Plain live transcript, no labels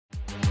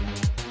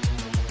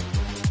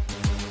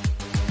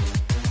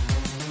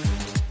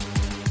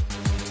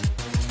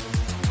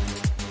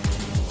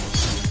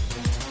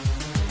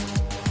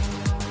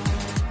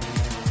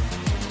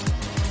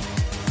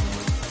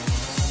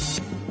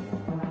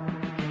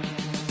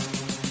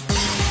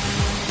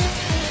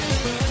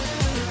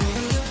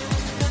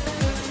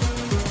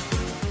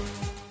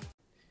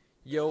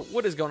Yo,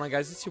 what is going on,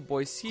 guys? It's your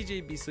boy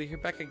CJ Beasley here,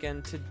 back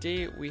again.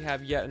 Today we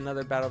have yet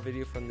another battle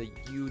video from the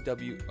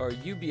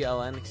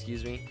UBLN,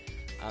 excuse me.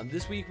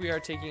 This week we are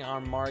taking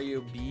on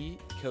Mario B,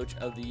 coach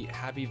of the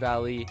Happy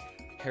Valley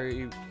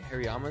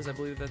Hariyamas, I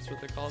believe that's what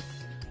they're called.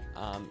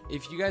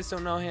 If you guys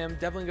don't know him,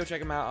 definitely go check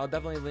him out. I'll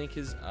definitely link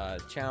his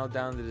channel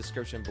down in the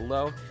description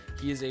below.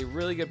 He is a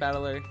really good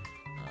battler.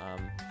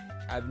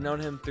 I've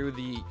known him through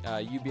the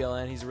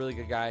UBLN. He's a really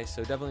good guy,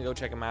 so definitely go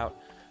check him out.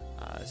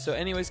 So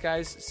anyways,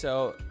 guys,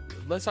 so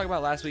let's talk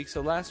about last week.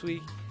 So last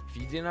week, if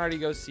you didn't already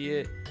go see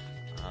it,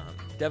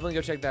 definitely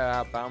go check that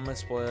out, but I'm going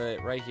to spoil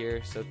it right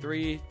here. So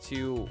 3,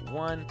 2,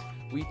 1,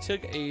 we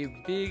took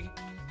a big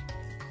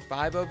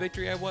 5-0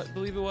 victory, I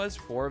believe it was,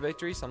 4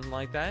 victory, something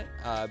like that.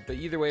 But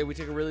either way, we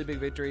took a really big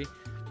victory,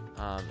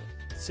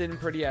 sitting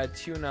pretty at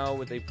 2-0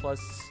 with a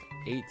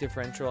 +8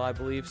 differential, I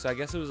believe. So I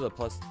guess it was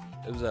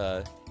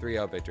a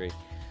 3-0 victory.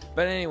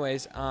 But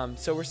anyways,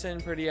 so we're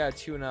sitting pretty at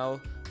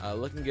 2-0.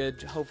 Looking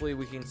good. Hopefully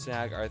we can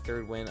snag our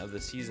 3rd win of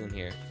the season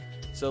here.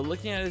 So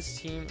looking at his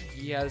team,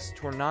 he has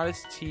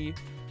Tornadus T,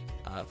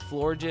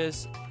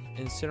 Florges,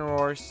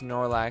 Incineroar,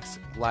 Snorlax,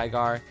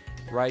 Gligar,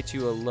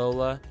 Raichu,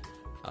 Alola,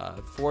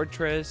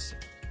 Fortress,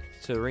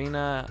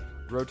 Serena,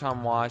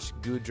 Rotom Wash,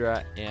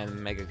 Goodra, and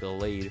Mega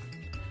Gallade.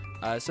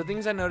 So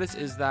things I noticed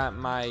is that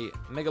my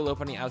Mega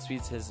Lopunny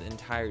outspeeds his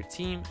entire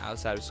team,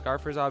 outside of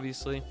Scarfers,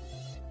 obviously.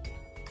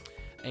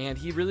 And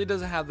he really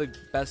doesn't have the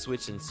best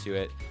switch-ins to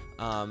it.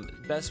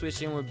 Best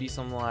switch-in would be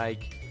something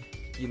like,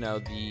 you know,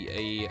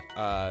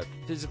 a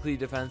physically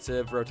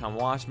defensive Rotom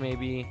Wash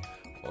maybe,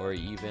 or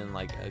even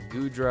like a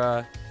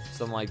Goodra,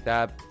 something like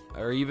that,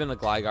 or even a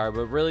Gligar.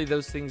 But really,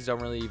 those things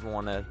don't really even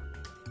want to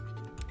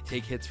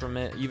take hits from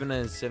it. Even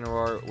an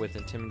Incineroar with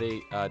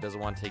Intimidate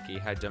doesn't want to take a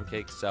high jump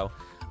kick. So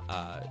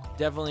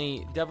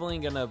definitely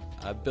gonna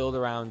build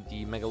around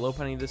the Mega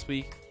Lopunny this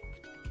week.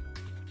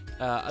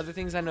 Other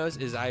things I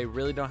noticed is I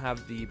really don't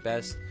have the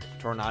best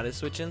Tornadus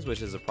switch-ins,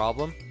 which is a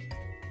problem.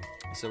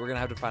 So we're going to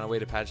have to find a way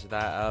to patch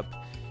that up.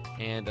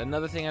 And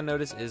another thing I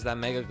noticed is that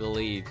Mega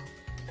Gallade,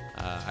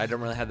 I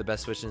don't really have the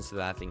best switch-ins to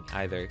that thing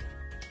either.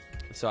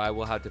 So I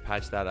will have to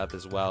patch that up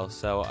as well.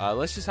 So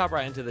let's just hop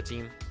right into the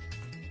team.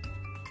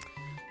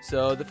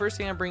 So the first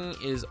thing I'm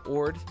bringing is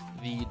Ord,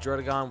 the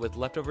Druddigon with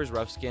Leftovers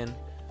Rough Skin,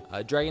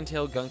 Dragon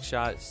Tail, Gunk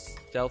Shot,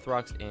 Stealth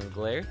Rocks, and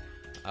Glare.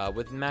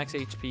 With max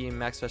HP,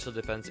 max special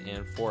defense,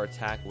 and 4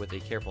 attack with a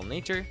careful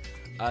nature.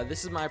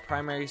 This is my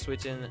primary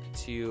switch in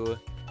to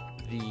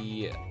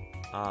the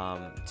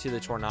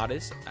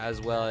Tornadus,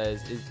 as well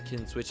as it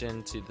can switch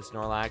into the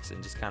Snorlax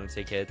and just kind of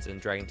take hits and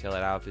Dragon Tail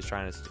it out if it's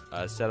trying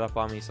to set up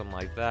on me, something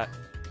like that.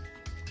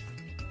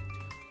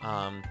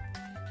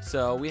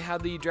 So we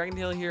have the Dragon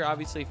Tail here,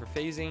 obviously for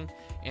phasing,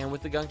 and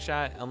with the Gunk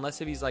Shot,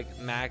 unless if he's like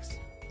max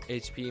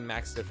HP,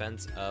 max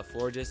defense,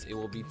 Florges, it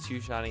will be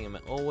 2-shotting him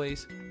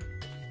always.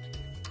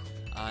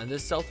 And the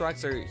Stealth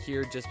Rocks are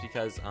here just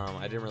because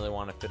I didn't really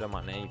want to fit them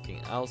on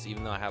anything else,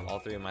 even though I have all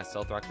 3 of my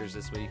Stealth Rockers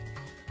this week.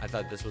 I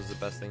thought this was the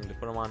best thing to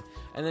put them on.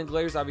 And then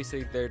Glare's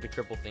obviously there to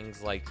cripple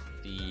things like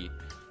the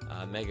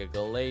Mega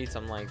Gallade,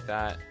 something like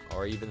that,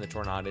 or even the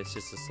Tornadus,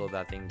 just to slow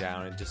that thing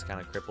down and just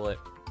kind of cripple it.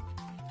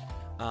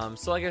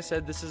 So like I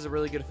said, this is a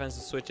really good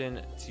offensive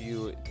switch-in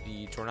to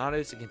the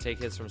Tornadus. It can take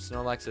hits from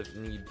Snorlax if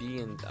need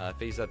be and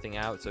phase that thing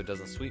out so it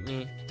doesn't sweep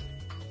me.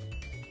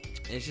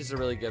 It's just a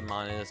really good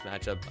mon in this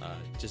matchup,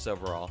 just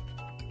overall.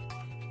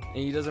 And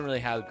he doesn't really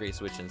have great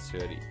switch-ins to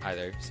it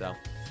either. So,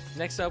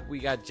 next up, we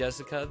got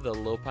Jessica, the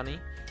Lopunny,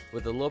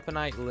 with the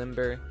Lopunite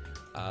Limber,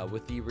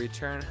 with the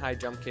Return High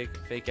Jump Kick,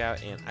 Fake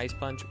Out, and Ice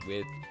Punch,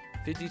 with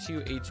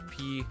 52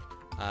 HP,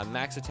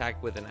 max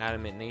attack with an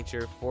Adamant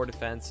Nature, 4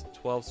 defense,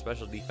 12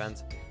 special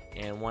defense,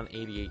 and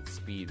 188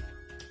 speed.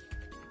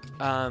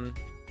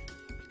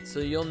 So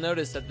you'll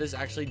notice that this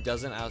actually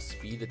doesn't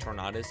outspeed the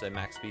Tornadus, a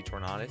max speed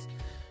Tornadus.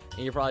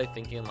 And you're probably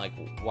thinking, like,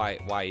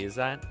 why is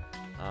that?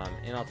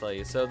 And I'll tell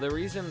you. So the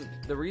reason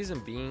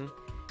being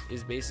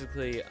is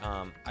basically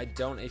I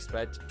don't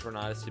expect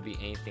Tornadus to be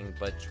anything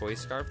but Choice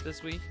Scarf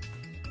this week,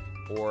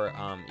 or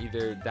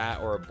either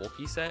that or a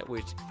bulky set.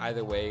 Which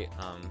either way,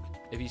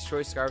 if he's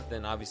Choice Scarf,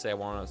 then obviously I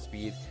want to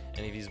outspeed,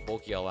 and if he's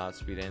bulky, I'll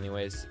outspeed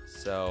anyways.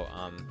 So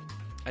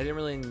I didn't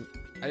really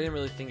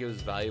think it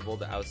was valuable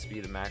to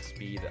outspeed a max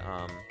speed,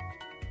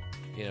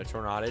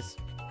 Tornadus.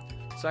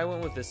 So I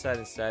went with this set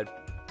instead.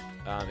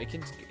 It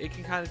can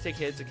kind of take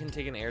hits. It can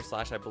take an Air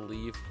Slash, I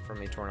believe,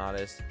 from a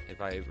Tornadus, if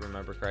I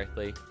remember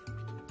correctly.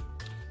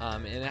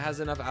 And it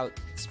has enough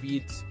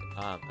speed to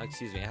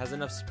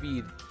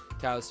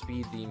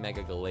outspeed the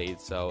Mega Gallade.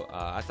 So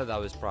I thought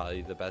that was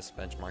probably the best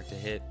benchmark to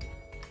hit.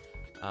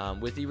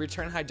 With the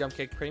Return High Jump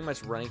Kick pretty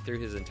much running through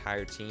his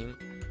entire team,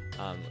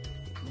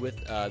 with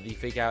the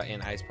Fake Out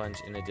and Ice Punch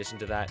in addition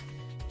to that.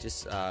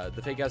 Just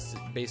the Fake Out's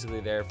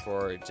basically there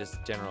for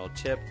just general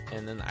chip,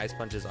 and then the Ice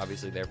Punch is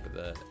obviously there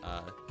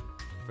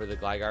for the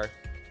Gligar.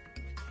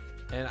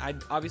 And I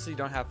obviously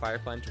don't have Fire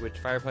Punch, which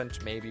Fire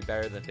Punch may be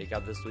better than Fake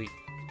Out this week.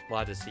 We'll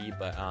have to see,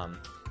 but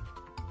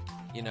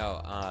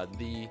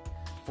the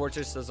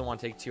Fortress doesn't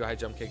want to take 2 high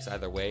jump kicks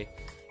either way,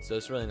 so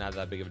it's really not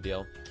that big of a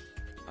deal.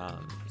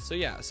 So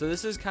yeah, so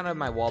this is kind of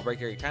my wall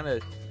breaker. It kind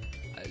of,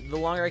 the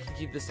longer I can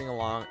keep this thing the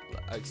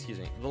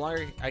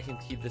longer I can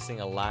keep this thing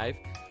alive,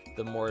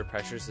 the more it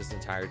pressures this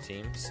entire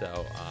team.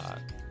 So,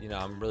 you know,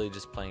 I'm really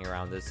just playing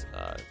around this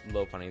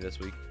low punny this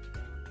week,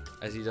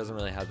 as he doesn't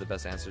really have the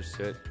best answers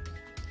to it.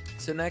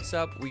 So next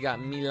up, we got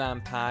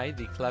Milan Pai,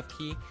 the Clef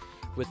Key,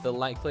 with the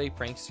Light Clay,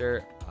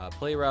 Prankster,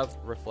 Play Rough,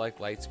 Reflect,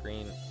 Light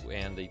Screen,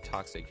 and the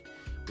Toxic,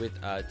 with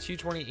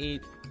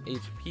 228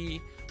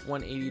 HP,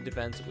 180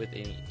 defense with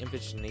an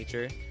Impish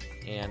Nature,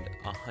 and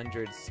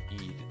 100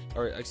 speed,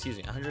 or excuse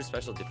me, 100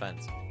 special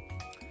defense.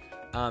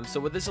 So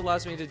what this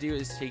allows me to do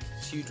is take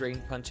 2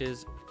 Drain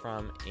Punches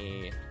from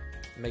a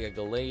Mega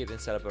Gallade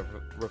and set up a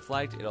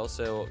Reflect. It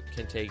also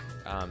can take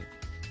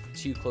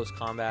 2 Close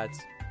Combats,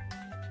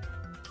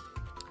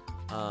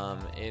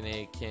 and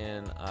it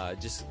can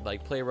just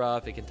like Play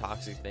Rough. It can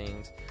Toxic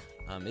things.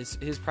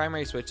 His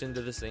primary switch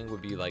into this thing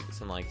would be like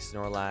some like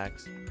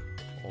Snorlax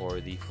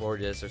or the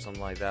Florges or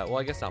something like that. Well,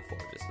 I guess not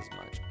Florges as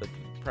much, but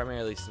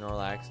primarily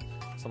Snorlax,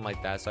 something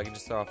like that. So I can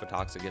just throw off a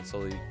Toxic and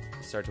slowly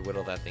start to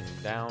whittle that thing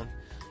down.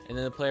 And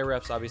then the Player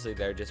Rep's obviously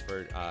there just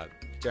for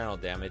general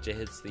damage. It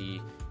hits the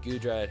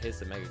Goodra, it hits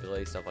the Mega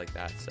Gallade, stuff like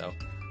that. So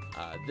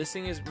this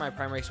thing is my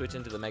primary switch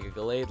into the Mega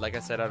Gallade. Like I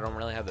said, I don't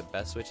really have the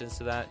best switch-ins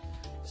to that.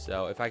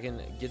 So if I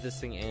can get this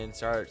thing in,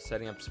 start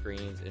setting up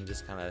screens, and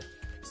just kind of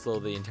slow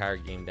the entire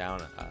game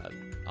down,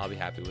 I'll be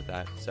happy with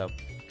that. So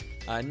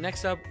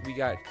next up, we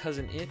got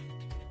Cousin It,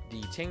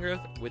 the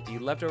Tangrowth, with the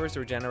Leftovers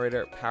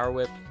Regenerator, Power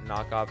Whip,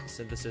 Knockoff,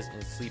 Synthesis,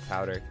 and Sleep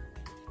Powder,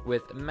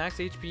 with max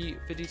HP,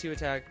 52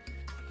 attack,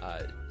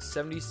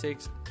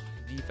 76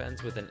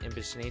 defense with an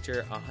Impish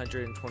Nature,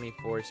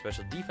 124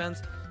 special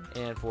defense,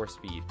 and 4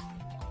 speed.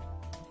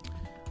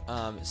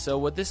 So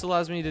what this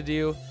allows me to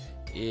do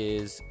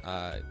is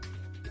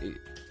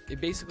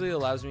it basically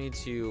allows me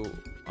to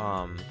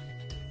let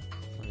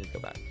me go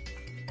back.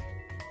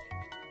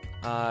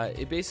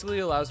 It basically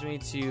allows me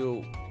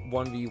to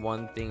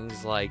 1v1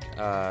 things like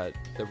the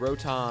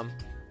Rotom,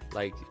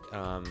 like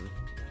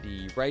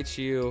the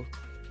Raichu,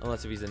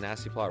 unless if he's a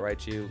Nasty Plot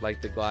Raichu,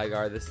 like the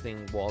Gligar. This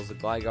thing walls the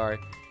Gligar.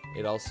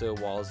 It also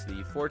walls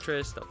the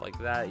Fortress, stuff like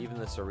that. Even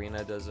the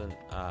Serena doesn't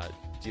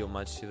deal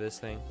much to this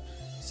thing.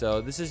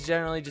 So this is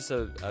generally just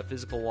a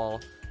physical wall,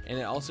 and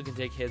it also can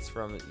take hits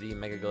from the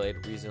Mega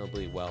Gallade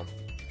reasonably well.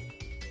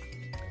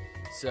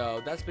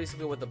 So that's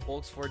basically what the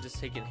bulk's for, just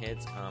taking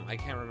hits. I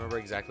can't remember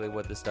exactly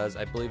what this does.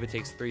 I believe it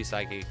takes 3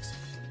 Psychics,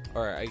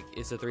 or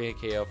it's a 3-hit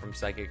KO from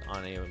Psychic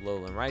on a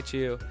Lowland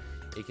Raichu.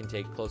 It can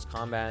take close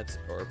combats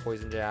or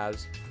poison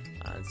jabs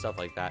and stuff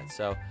like that.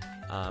 So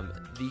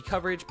the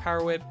coverage,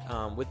 Power Whip,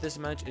 with this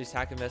much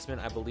attack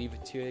investment, I believe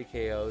 2-hit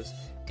KOs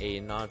a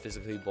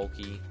non-physically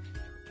bulky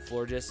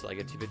Florges, like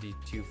a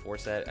 252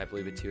 4-set. I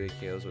believe it 2-hit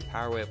KOs with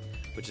Power Whip,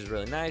 which is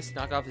really nice.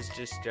 Knockoff is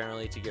just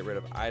generally to get rid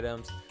of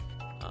items.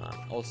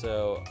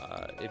 Also,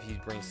 if you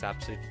bring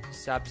Sap Sip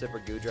or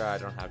Goodra, I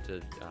don't have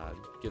to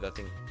give that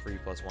thing free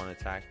 +1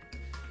 attack.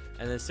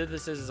 And then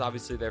Synthesis is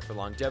obviously there for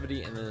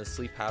longevity, and then the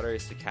Sleep Powder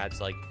is to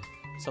catch like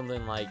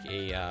something like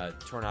a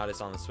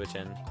Tornadus on the switch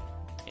in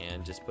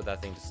and just put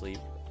that thing to sleep.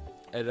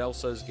 It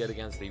also is good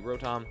against the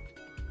Rotom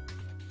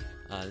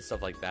and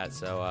stuff like that.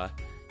 So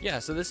yeah,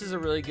 so this is a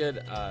really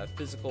good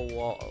physical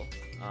wall.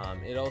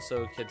 It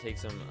also can take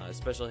some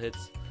special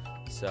hits.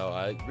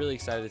 So really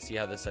excited to see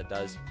how this set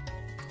does.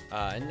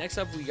 And next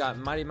up, we got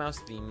Mighty Mouse,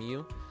 the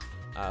Mew,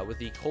 with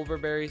the Culver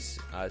Berries,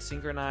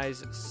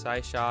 Synchronize,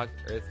 Psyshock,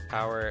 Earth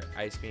Power,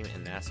 Ice Beam,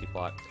 and Nasty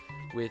Plot,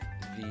 with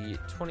the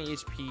 20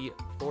 HP,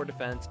 4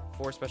 defense,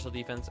 4 special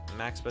defense,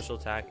 max special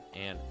attack,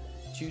 and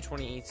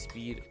 228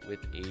 speed with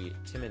a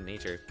Timid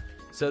Nature.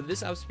 So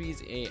this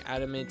outspeeds a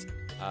Adamant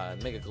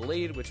Mega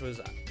Gallade, which was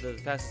the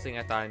fastest thing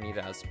I thought I needed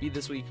to outspeed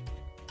this week.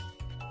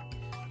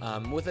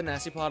 With a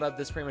Nasty Plot up,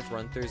 this pretty much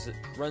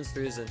runs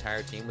through his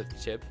entire team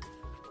with Chip.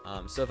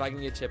 So if I can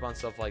get Chip on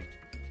stuff like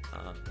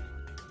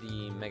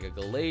the Mega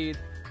Gallade,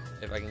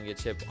 if I can get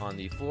Chip on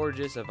the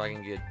Florges, if I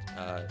can get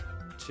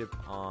Chip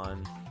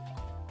on,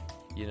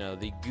 you know,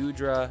 the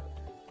Goodra,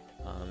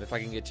 if I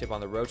can get Chip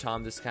on the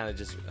Rotom, this kind of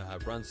just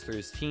runs through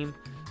his team.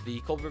 The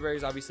Culver Berry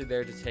is obviously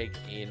there to take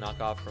a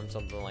knockoff from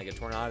something like a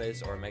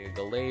Tornadus or a Mega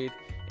Gallade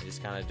and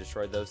just kind of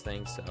destroy those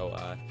things.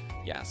 So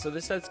yeah, so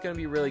this set's going to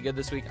be really good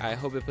this week. I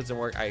hope it puts in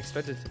work. I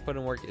expect it to put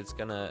in work. It's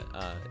gonna,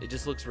 it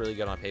just looks really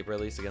good on paper, at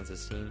least against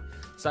this team.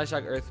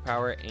 Psyshock, Earth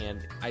Power,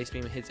 and Ice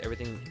Beam hits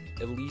everything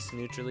at least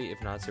neutrally,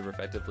 if not super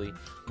effectively.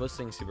 Most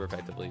things super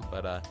effectively,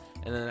 but and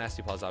then the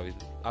Nasty Paw is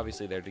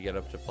obviously there to get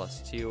up to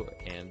 +2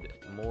 and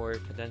more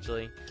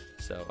potentially.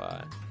 So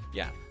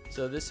yeah.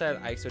 So this set,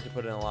 I expect to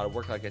put in a lot of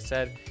work. Like I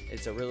said,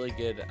 it's a really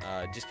good,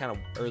 just kind of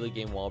early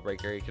game wall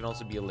breaker. It can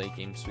also be a late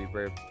game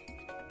sweeper.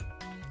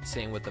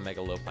 Same with the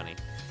Mega Lopunny.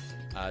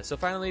 So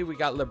finally, we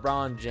got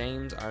LeBron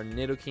James, our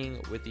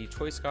Nidoking, with the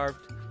Choice Scarf,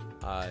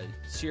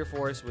 Sheer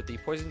Force with the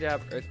Poison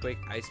Jab, Earthquake,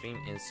 Ice Beam,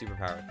 and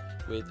Superpower,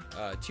 with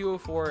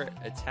 204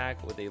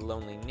 attack with a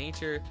Lonely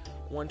Nature,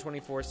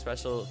 124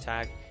 special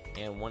attack,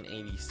 and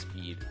 180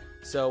 speed.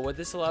 So what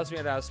this allows me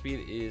to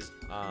outspeed is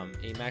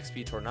a max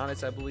speed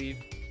Tornadus, I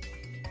believe.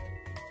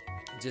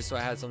 just so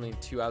I had something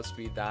to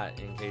outspeed that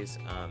in case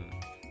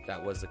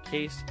that was the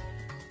case.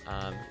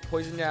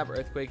 Poison Jab,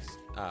 Earthquake,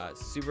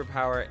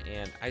 Superpower,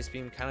 and Ice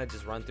Beam kind of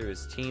just run through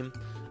his team.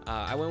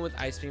 I went with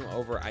Ice Beam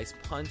over Ice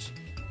Punch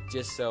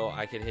just so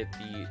I could hit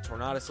the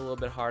Tornadus a little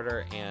bit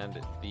harder and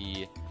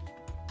the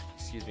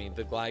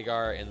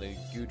Gligar and the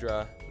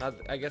Goodra.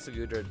 I guess the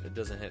Goodra, it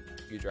doesn't hit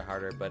Goodra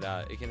harder, but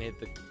it can hit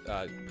the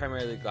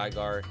primarily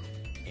Gligar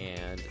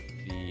and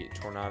the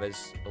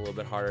Tornadus a little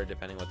bit harder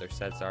depending what their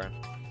sets are.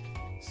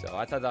 So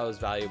I thought that was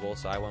valuable,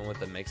 so I went with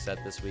the mixed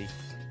set this week.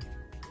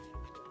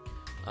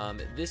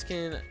 This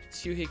can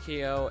 2-hit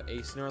KO a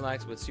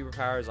Snorlax with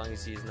Superpower as long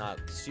as he's not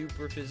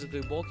super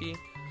physically bulky.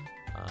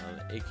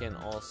 It can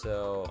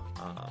also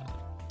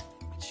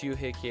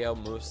 2-hit KO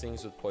most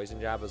things with Poison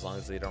Jab as long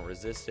as they don't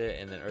resist it,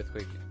 and then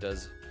Earthquake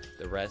does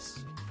the rest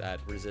that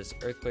resists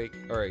Earthquake,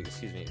 or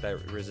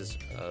that resists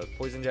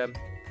Poison Jab.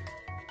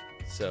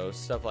 So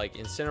stuff like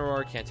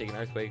Incineroar can't take an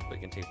Earthquake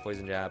but can take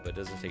Poison Jab, but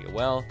doesn't take it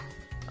well.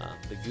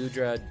 The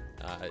Goodra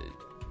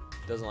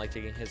doesn't like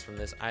taking hits from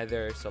this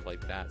either, stuff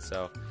like that.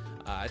 So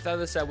I thought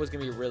this set was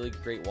going to be a really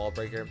great wall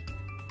breaker.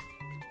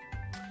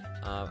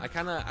 I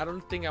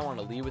don't think I want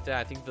to lead with it.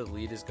 I think the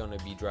lead is going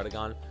to be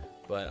Druddigon,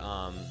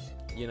 but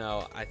you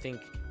know, I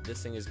think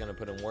this thing is going to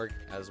put in work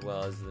as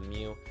well as the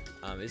Mew.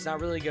 It's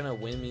not really going to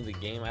win me the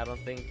game, I don't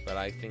think, but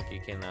I think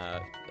it can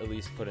at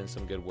least put in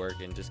some good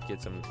work and just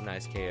get some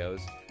nice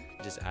KOs,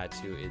 just add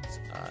to its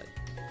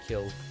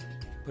kill,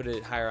 put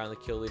it higher on the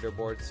kill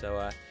leaderboard.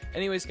 So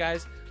anyways,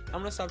 guys, I'm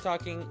going to stop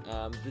talking.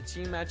 The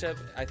team matchup,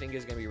 I think,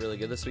 is going to be really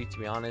good this week, to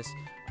be honest.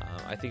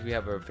 I think we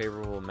have a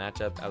favorable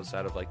matchup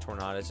outside of like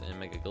Tornadus and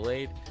Mega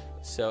Gallade.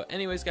 So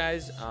anyways,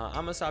 guys, I'm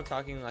going to stop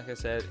talking, like I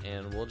said,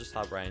 and we'll just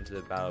hop right into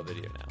the battle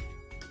video now.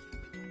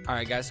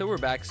 Alright, guys, so we're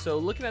back. So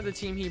looking at the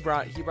team he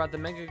brought the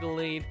Mega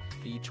Gallade,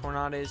 the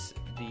Tornadus,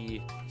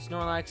 the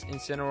Snorlax,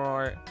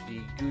 Incineroar, the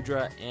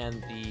Goodra,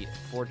 and the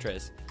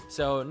Fortress.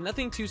 So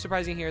nothing too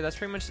surprising here. That's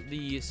pretty much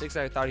the 6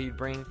 that I thought he'd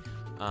bring.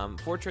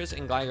 Fortress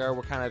and Gligar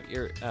were kind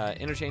of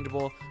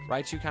interchangeable.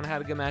 Raichu kind of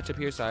had a good matchup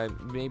here, so I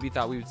maybe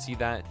thought we would see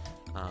that,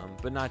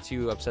 but not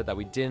too upset that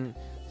we didn't.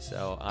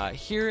 So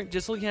here,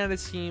 just looking at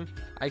his team,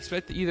 I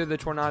expect either the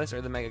Tornadus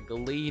or the Mega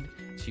Gallade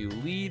to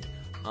lead.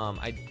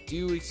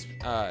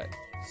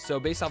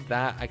 So based off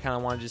that, I kind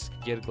of want to just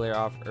get a Glare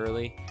off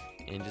early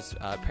and just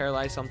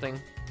paralyze something.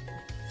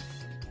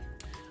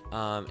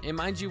 And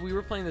mind you, we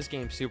were playing this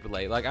game super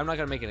late. Like, I'm not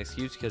going to make an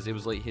excuse because it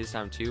was late his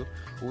time too.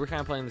 But we're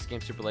kind of playing this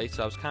game super late,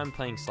 so I was kind of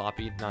playing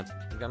sloppy, not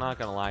going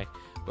to lie.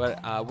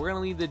 But we're going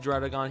to lead the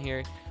Druddigon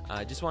here.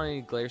 Just wanted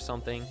to glare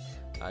something,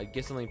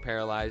 get something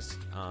paralyzed,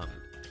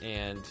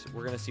 and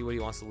we're going to see what he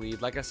wants to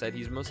lead. Like I said,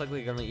 he's most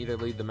likely going to either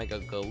lead the Mega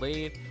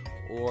Gallade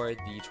or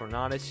the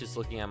Tornadus, just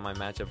looking at my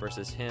matchup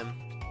versus him.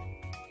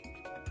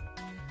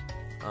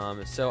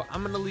 So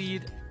I'm going to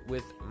lead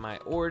with my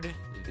Ord,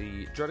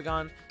 the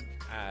Druddigon,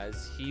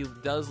 as he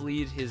does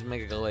lead his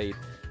Mega Gallade.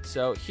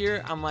 So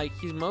here I'm like,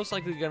 he's most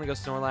likely going to go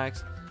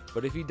Snorlax,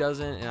 but if he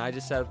doesn't and I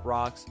just set up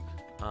rocks,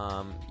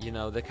 you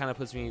know, that kind of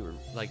puts me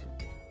like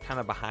kind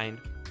of behind.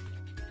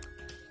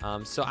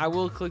 So I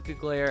will click the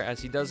glare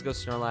as he does go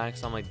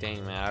Snorlax. I'm like,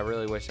 dang, man, I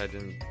really wish I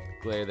didn't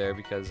glare there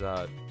because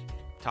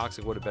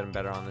Toxic would have been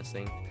better on this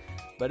thing,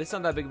 but it's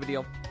not that big of a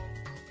deal.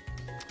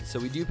 So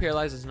we do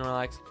paralyze the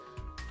Snorlax.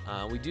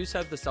 We do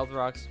set up the Stealth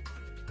Rocks,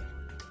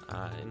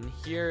 and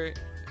here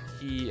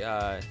he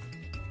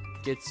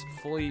gets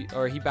fully,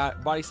 or he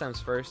body slams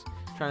first,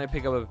 trying to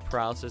pick up a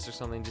paralysis or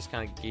something, just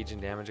kind of gauging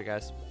damage, I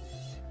guess.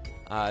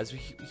 So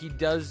he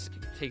does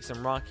take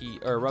some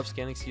rough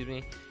skin, excuse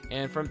me,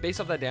 and from based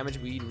off that damage,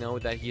 we know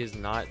that he is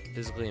not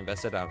physically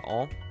invested at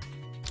all,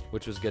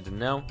 which was good to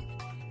know.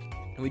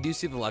 And we do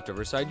see the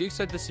leftovers, so I do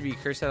expect this to be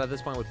Curse set at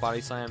this point with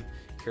body slam,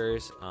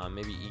 Curse,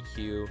 maybe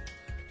EQ,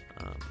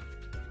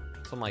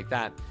 something like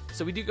that.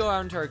 So we do go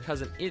out into our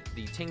cousin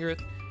the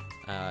Tingrith,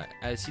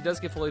 as he does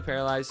get fully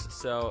paralyzed.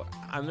 So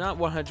I'm not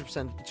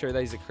 100% sure that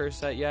he's a Curse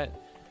set yet,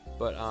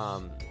 but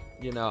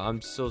you know,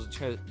 I'm still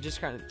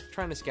just kind of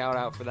trying to scout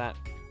out for that.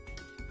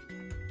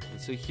 And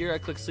so here I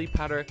click Sleep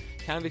Powder,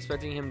 kind of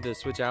expecting him to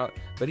switch out,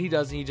 but he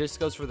doesn't. He just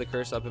goes for the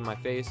Curse up in my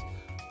face,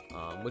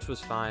 which was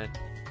fine.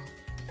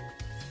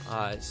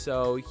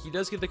 So he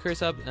does get the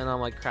Curse up, and I'm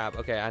like, crap.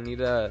 Okay, I need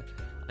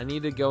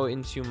to go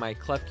into my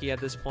Klefki at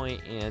this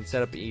point and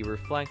set up a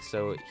Reflect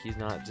so he's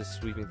not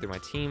just sweeping through my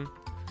team.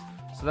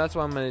 So that's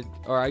why I'm gonna,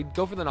 or I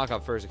go for the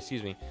knockoff first,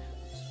 excuse me.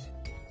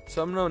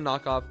 So I'm gonna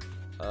knock off.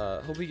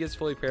 Hope he gets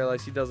fully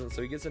paralyzed. He doesn't,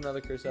 so he gets another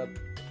Curse up.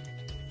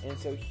 And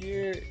so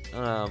here,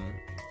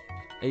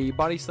 a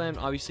body slam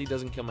obviously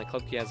doesn't kill my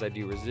Klefki as I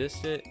do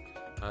resist it.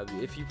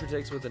 If he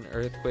protects with an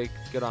Earthquake,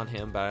 good on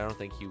him, but I don't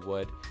think he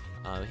would.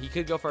 He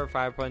could go for a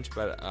Fire Punch,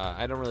 but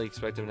I don't really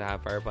expect him to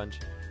have Fire Punch.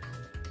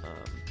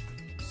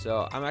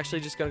 So I'm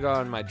actually just gonna go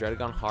on my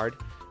Druddigon hard,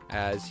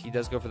 as he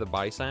does go for the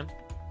body slam.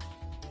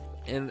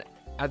 And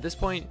at this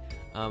point,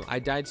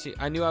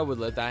 I knew I would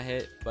let that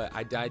hit, but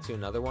I died to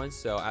another one,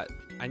 so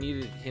I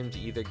needed him to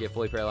either get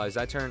fully paralyzed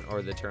that turn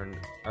or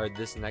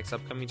this next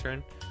upcoming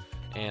turn.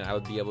 and I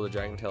would be able to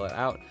Dragon Tail it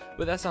out,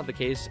 but that's not the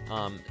case.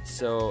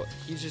 So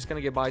he's just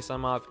gonna get Body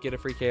Slam off, get a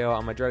free KO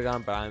on my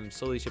Dragon, but I'm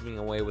slowly chipping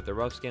away with the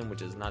rough skin,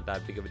 which is not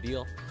that big of a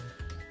deal.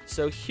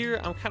 So here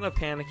I'm kind of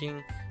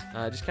panicking,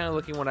 just kind of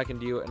looking what I can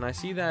do, and I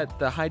see that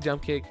the high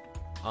jump kick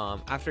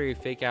after a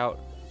fake out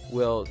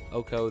will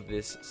OHKO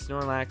this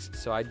Snorlax,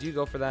 so I do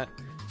go for that.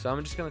 So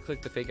I'm just gonna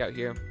click the fake out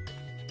here,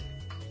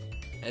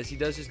 as he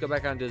does just go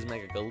back onto his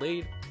Mega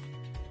Gallade.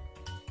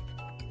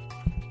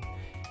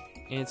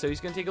 And so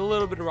he's going to take a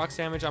little bit of rocks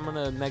damage. I'm going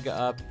to Mega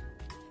up,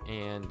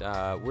 and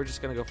we're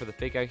just going to go for the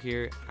fake out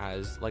here,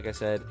 as, like I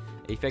said,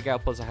 a fake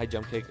out plus a high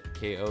jump kick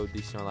KO the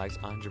Snorlax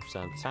 100% of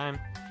the time.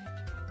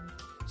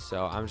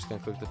 So I'm just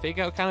going to click the fake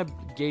out, kind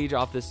of gauge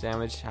off this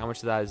damage, how much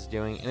of that is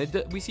doing.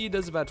 And we see it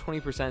does about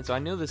 20%, so I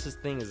know this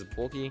thing is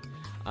bulky.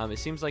 It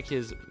seems like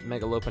his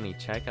Mega Lopunny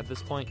check at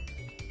this point.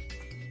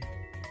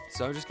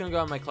 So I'm just going to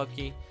go on my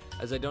Klefki,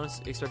 as I don't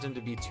expect him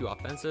to be too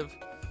offensive.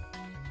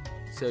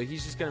 So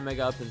he's just going to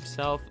Mega up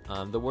himself.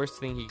 The worst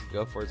thing he could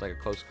go for is like a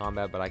close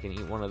combat, but I can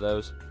eat one of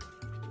those.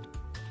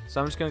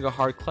 So I'm just going to go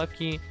hard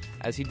Klefki,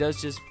 as he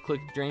does just click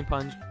Drain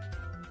Punch.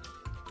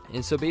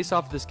 And so based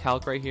off this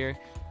calc right here,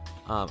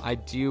 I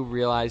do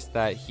realize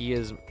that he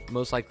is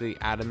most likely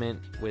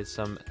adamant with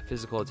some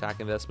physical attack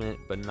investment,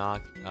 but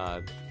not...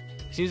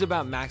 he seems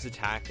about max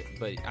attack,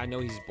 but I know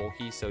he's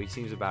bulky, so he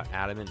seems about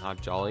adamant,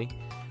 not jolly,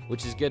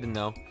 which is good to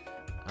know.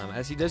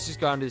 As he does just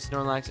go onto his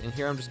Snorlax, and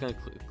here I'm just going to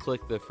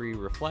click the free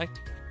Reflect.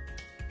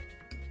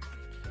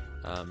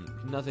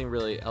 Nothing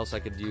really else I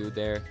could do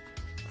there.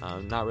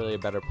 Not really a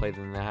better play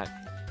than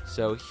that.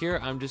 So here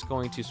I'm just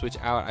going to switch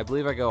out. I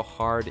believe I go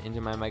hard into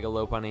my Mega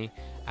Lopunny,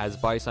 as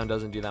Body Slam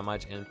doesn't do that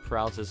much, and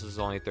Paralysis is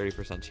only a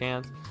 30%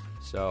 chance.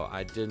 So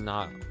I did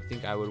not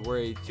think I would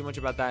worry too much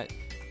about that,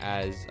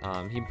 as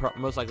he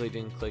most likely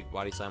didn't click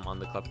Body Slam on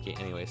the Klefki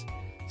anyways.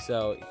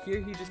 So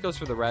here he just goes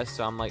for the rest,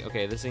 so I'm like,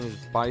 okay, this thing is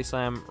Body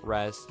Slam,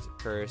 rest,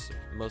 curse,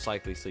 most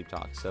likely Sleep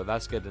Talk. So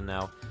that's good to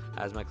know,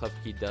 as my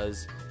Klefki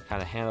does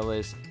kind of handle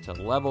this to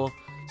the level.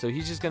 So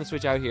he's just going to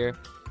switch out here,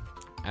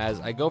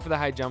 as I go for the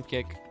high jump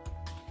kick,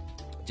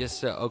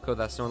 just to OHKO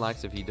that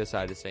Snorlax if he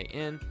decided to stay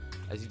in,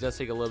 as he does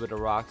take a little bit of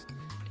rocks.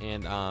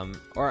 And,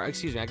 or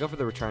excuse me, I go for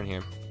the return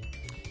here.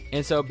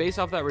 And so based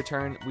off that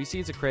return, we see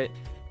it's a crit,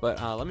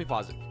 but let me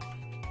pause it.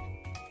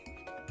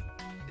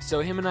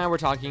 So him and I were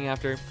talking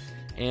after,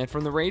 and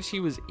from the rage he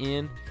was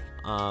in,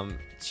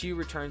 2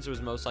 returns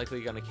was most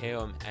likely going to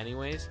KO him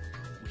anyways.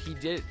 We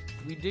did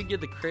get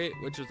the crit,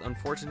 which was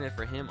unfortunate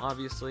for him,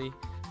 obviously,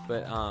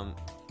 but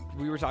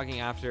we were talking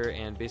after,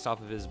 and based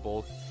off of his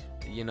bulk,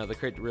 you know, the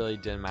crit really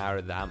didn't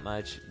matter that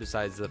much,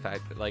 besides the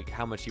fact that, like,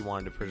 how much he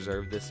wanted to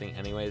preserve this thing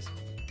anyways.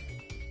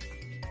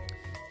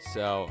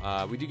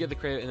 So we do get the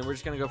crit, and then we're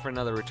just going to go for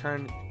another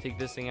return, take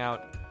this thing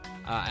out.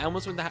 I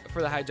almost went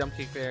for the high jump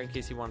kick there in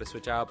case he wanted to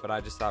switch out, but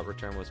I just thought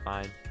return was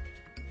fine.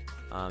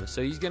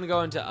 So he's going to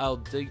go into El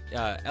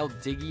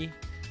Diggy,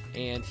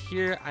 and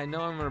here I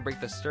know I'm going to break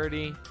the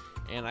Sturdy,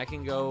 and I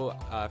can go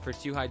for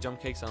 2 high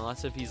jump kicks,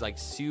 unless if he's like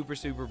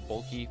super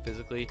bulky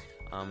physically,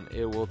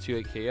 it will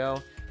 2-hit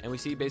KO. And we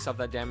see based off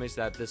that damage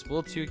that this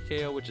will 2-hit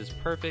KO, which is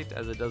perfect,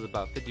 as it does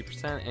about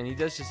 50%, and he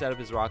does just set up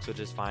his rocks, which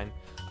is fine.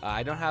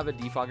 I don't have a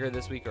defogger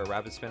this week or a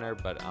rapid spinner,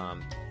 but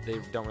they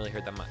don't really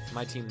hurt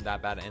my team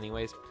that bad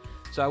anyways.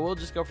 So I will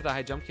just go for the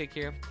high jump kick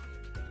here,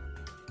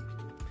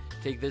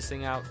 take this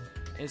thing out.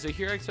 And so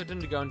here I expect him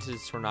to go into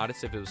his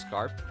Tornadus if it was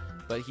Scarfed,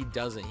 but he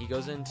doesn't. He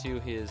goes into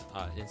his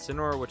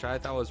Incineroar, which I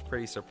thought was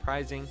pretty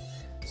surprising.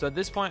 So at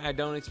this point, I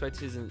don't expect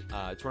his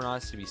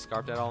Tornadus to be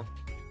Scarfed at all.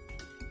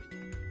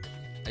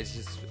 I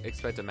just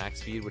expect a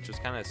max speed, which was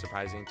kind of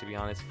surprising, to be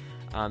honest.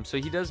 So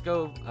he does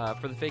go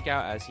for the fake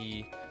out, as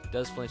he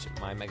does flinch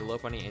my Mega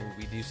Lopunny, and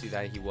we do see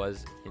that he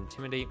was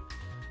Intimidate.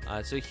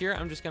 So here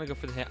I'm just going to go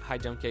for the high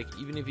jump kick.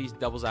 Even if he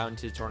doubles out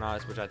into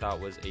Tornadus, which I thought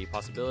was a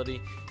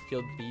possibility,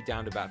 he'll be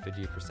down to about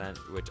 50%,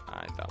 which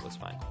I thought was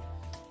fine.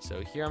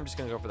 So here I'm just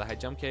going to go for the high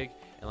jump kick,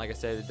 and like I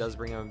said, it does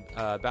bring him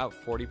about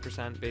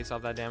 40% based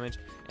off that damage,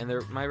 and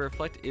my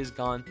Reflect is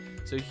gone.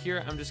 So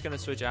here I'm just going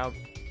to switch out,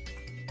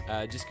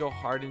 just go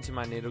hard into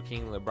my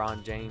Nidoking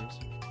LeBron James.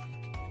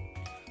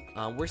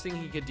 Worst thing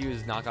he could do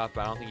is knock off,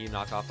 but I don't think he'd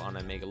knock off on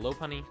a Mega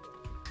Lopunny.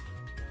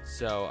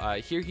 So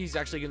here he's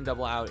actually going to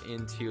double out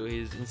into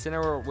his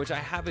Incineroar, which I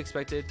have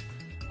expected.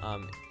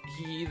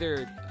 He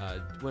either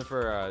went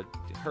for a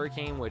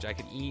Hurricane, which I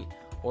could eat,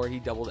 or he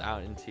doubled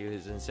out into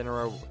his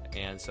Incineroar,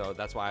 and so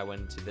that's why I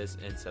went into this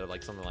instead of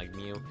like something like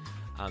Mew.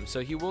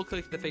 So he will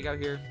click the fake out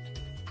here.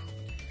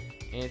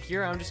 And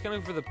here I'm just going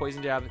to go for the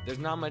Poison Jab. There's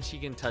not much he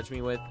can touch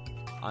me with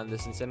on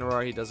this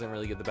Incineroar. He doesn't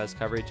really get the best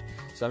coverage.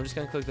 So I'm just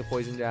going to click the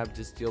Poison Jab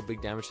to deal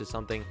big damage to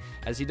something.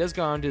 As he does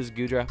go on to his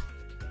Goodra.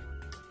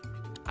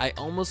 I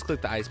almost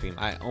clicked the Ice Beam.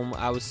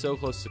 I was so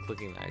close to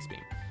clicking the Ice Beam.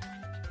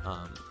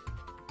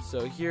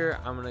 So here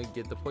I'm going to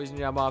get the Poison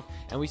Jab off.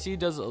 And we see he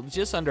does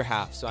just under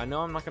half. So I know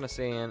I'm not going to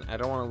stay in. I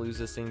don't want to lose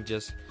this thing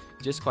just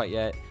quite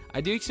yet.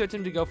 I do expect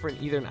him to go for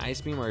either an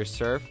Ice Beam or a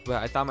Surf.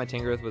 But I thought my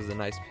Tangrowth was a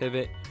nice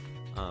pivot.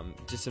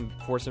 just to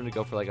force him to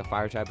go for like a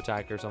fire type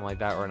attack or something like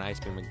that, or an ice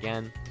beam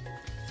again,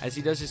 as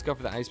he does just go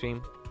for the ice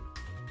beam.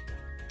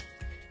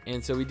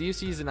 And so we do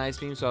see he's an ice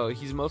beam, so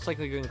he's most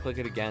likely going to click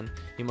it again.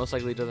 He most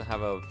likely doesn't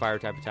have a fire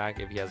type attack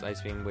if he has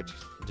ice beam, which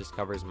just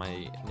covers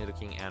my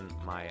Nidoking and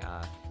my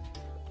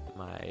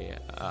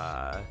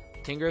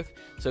Tangrowth.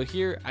 So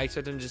here I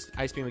expect him to just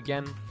ice beam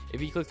again. If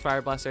he clicked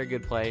fire blast there,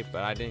 good play,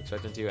 but I didn't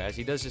expect him to, as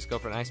he does just go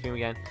for an ice beam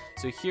again.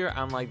 So here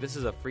I'm like, this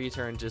is a free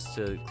turn just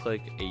to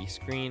click a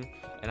screen,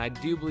 and I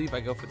do believe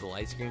I go for the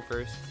light screen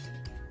first.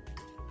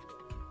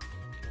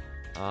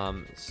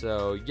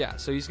 So yeah,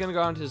 so he's gonna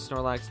go on to his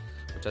Snorlax,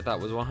 which I thought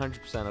was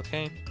 100%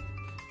 okay.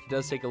 He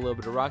does take a little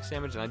bit of rocks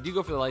damage, and I do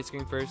go for the light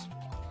screen first.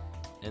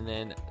 And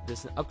then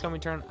this upcoming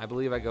turn, I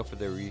believe I go for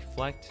the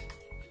reflect,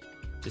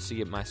 just to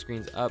get my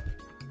screens up.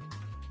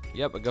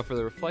 Yep, I go for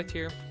the reflect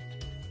here.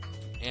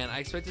 And I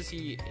expect to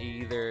see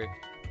either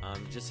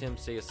just him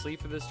stay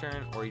asleep for this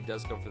turn, or he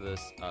does go for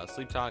this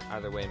sleep talk.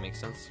 Either way makes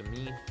sense to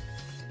me,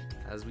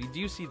 as we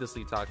do see the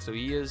sleep talk. So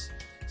he is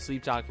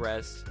sleep talk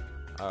rest,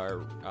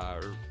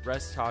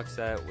 rest talk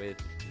set with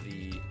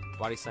the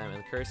body slam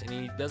and the curse, and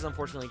he does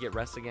unfortunately get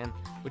rest again,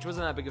 which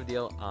wasn't that big of a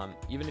deal.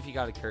 Even if he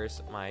got a curse,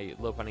 my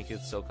Lopunny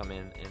could still come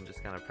in and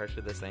just kind of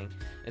pressure this thing.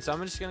 And so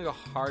I'm just gonna go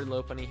hard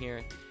Lopunny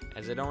here,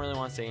 as I don't really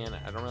want to stay in.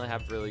 I don't really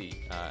have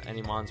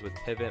any mons with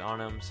pivot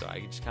on him, so I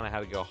just kind of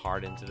had to go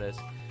hard into this.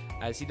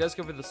 As he does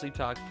go for the sleep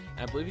talk,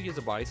 and I believe he gets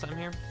a body slam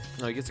here.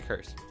 No, he gets a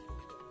curse,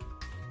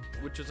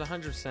 which was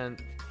 100%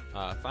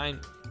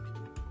 fine.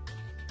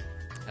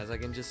 As I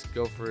can just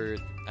go for,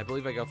 I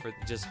believe I go for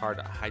just hard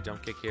high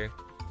jump kick here,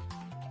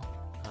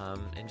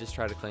 and just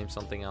try to claim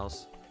something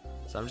else.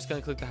 So I'm just going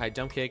to click the high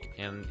jump kick,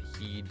 and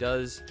he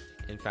does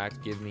in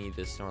fact give me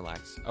this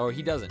Snorlax. Oh,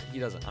 he doesn't,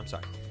 I'm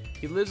sorry.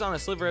 He lives on a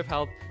sliver of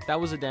health. That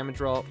was a damage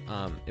roll.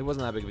 It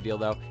wasn't that big of a deal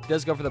though. He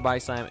does go for the body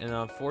slam, and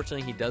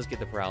unfortunately he does get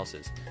the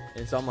paralysis.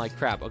 And so I'm like,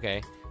 crap,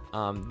 okay.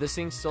 This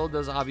thing still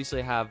does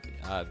obviously have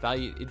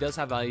value. It does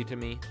have value to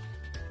me.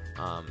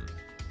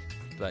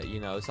 But you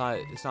know, it's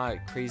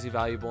not crazy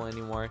valuable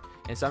anymore.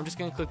 And so I'm just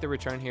gonna click the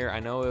return here. I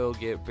know it'll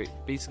get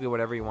basically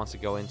whatever he wants to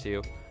go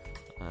into.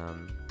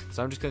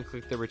 So I'm just gonna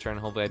click the return.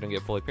 Hopefully I don't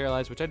get fully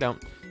paralyzed, which I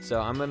don't.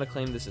 So I'm gonna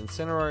claim this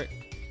Incineroar.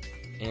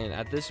 And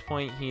at this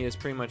point, he is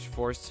pretty much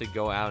forced to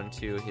go out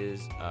into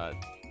his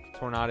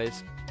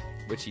Tornadus,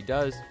 which he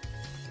does.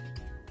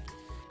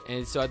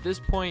 And so at this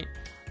point,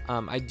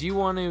 I do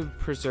want to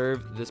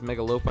preserve this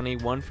Mega Lopunny,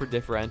 1 for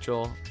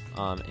differential,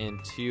 and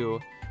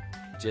 2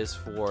 just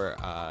for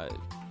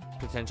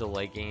potential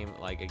late game,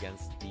 like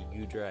against the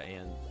Goodra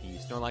and the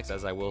Snorlax,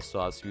 as I will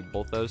still outspeed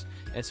both those.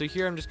 And so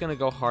here I'm just going to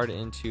go hard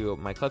into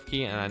my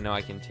Klefki, and I know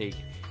I can take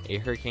a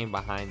Hurricane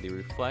behind the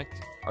Reflect,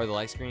 or the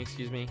light screen,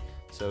 excuse me.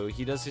 So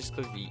he does just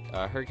click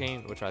the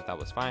Hurricane, which I thought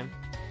was fine.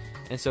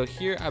 And so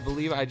here I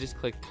believe I just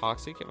clicked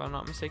Toxic, if I'm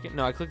not mistaken.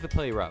 No, I clicked the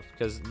Play Rough,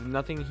 because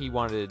nothing he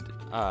wanted.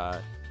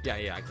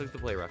 Yeah, I clicked the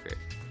Play Rough here.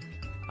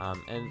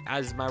 And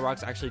as my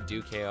rocks actually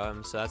do KO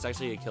him, so that's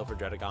actually a kill for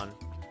Dredagon,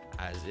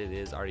 as it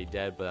is already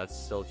dead, but that's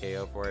still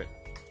KO for it.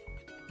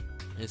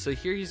 And so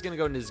here he's going to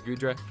go into his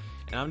Goodra,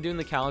 and I'm doing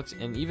the Calyx,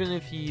 and even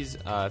if he's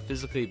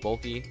physically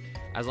bulky,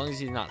 as long as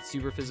he's not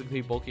super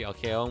physically bulky, I'll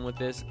KO him with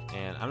this.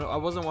 And I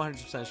wasn't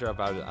 100% sure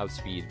about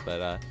outspeed,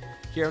 but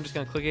here I'm just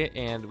going to click it,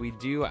 and we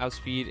do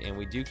outspeed, and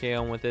we do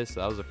KO him with this.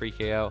 So that was a free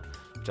KO,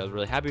 which I was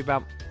really happy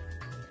about.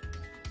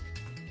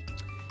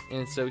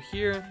 And so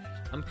here,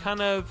 I'm kind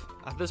of,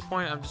 at this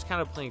point, I'm just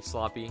kind of playing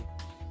sloppy.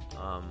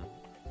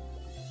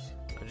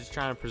 I'm just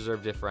trying to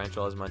preserve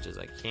differential as much as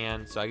I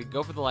can. So I could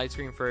go for the light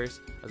screen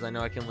first, as I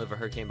know I can live a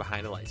Hurricane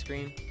behind a light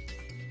screen.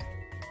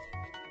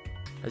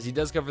 As he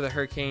does go for the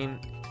Hurricane.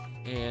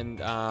 And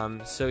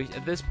so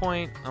at this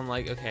point, I'm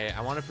like, okay,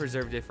 I want to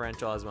preserve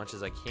differential as much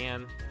as I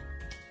can.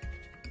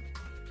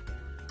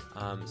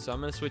 So I'm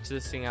going to switch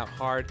this thing out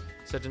hard,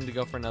 set him to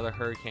go for another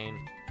Hurricane,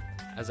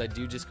 as I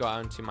do just go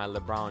out into my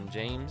LeBron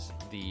James,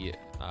 the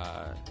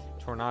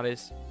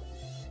Tornadus.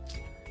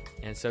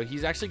 And so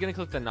he's actually going to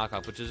click the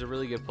knockoff, which is a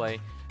really good play,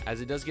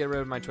 as it does get rid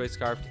of my Choice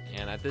Scarf.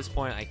 And at this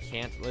point, I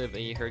can't live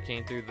a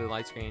Hurricane through the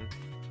light screen,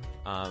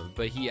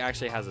 but he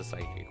actually has a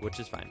Psychic, which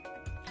is fine.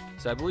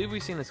 So I believe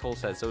we've seen this whole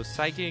set. So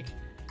Psychic,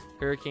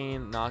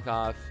 Hurricane,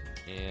 Knockoff,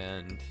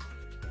 and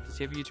does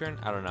he have a U-turn?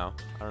 I don't know.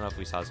 I don't know if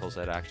we saw this whole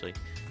set actually.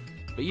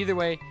 But either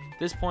way, at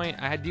this point,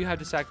 I do have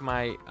to sack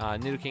my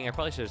Nidoking. I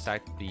probably should have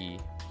sacked the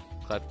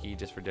Klefki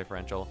just for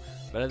differential.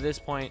 But at this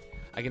point,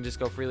 I can just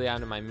go freely out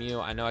into my Mew.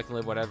 I know I can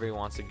live whatever he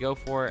wants to go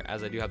for,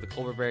 as I do have the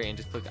Colbur Berry, and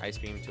just click Ice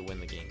Beam to win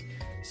the game.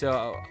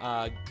 So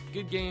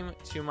good game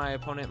to my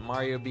opponent,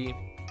 Mario B.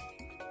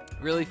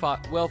 Really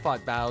well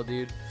fought battle,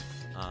 dude.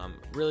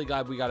 Really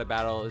glad we got a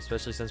battle,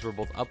 especially since we're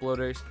both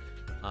uploaders.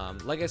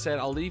 Like I said,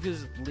 I'll leave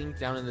his link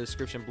down in the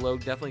description below.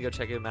 Definitely go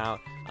check him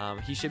out.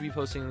 He should be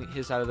posting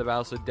his side of the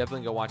battle, so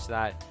definitely go watch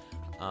that.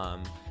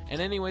 And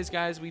anyways,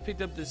 guys, we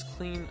picked up this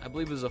clean, I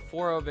believe it was a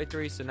 4-0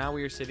 victory, so now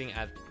we are sitting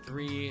at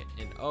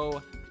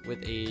 3-0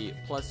 with a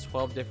plus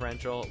 12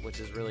 differential, which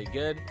is really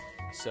good.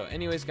 So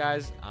anyways,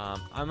 guys,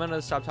 I'm going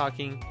to stop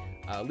talking.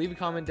 Leave a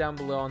comment down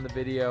below on the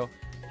video.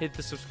 hit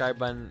the subscribe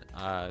button,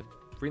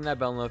 ring that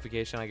bell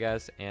notification, I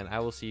guess, and I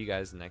will see you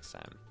guys next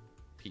time.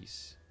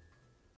 Peace.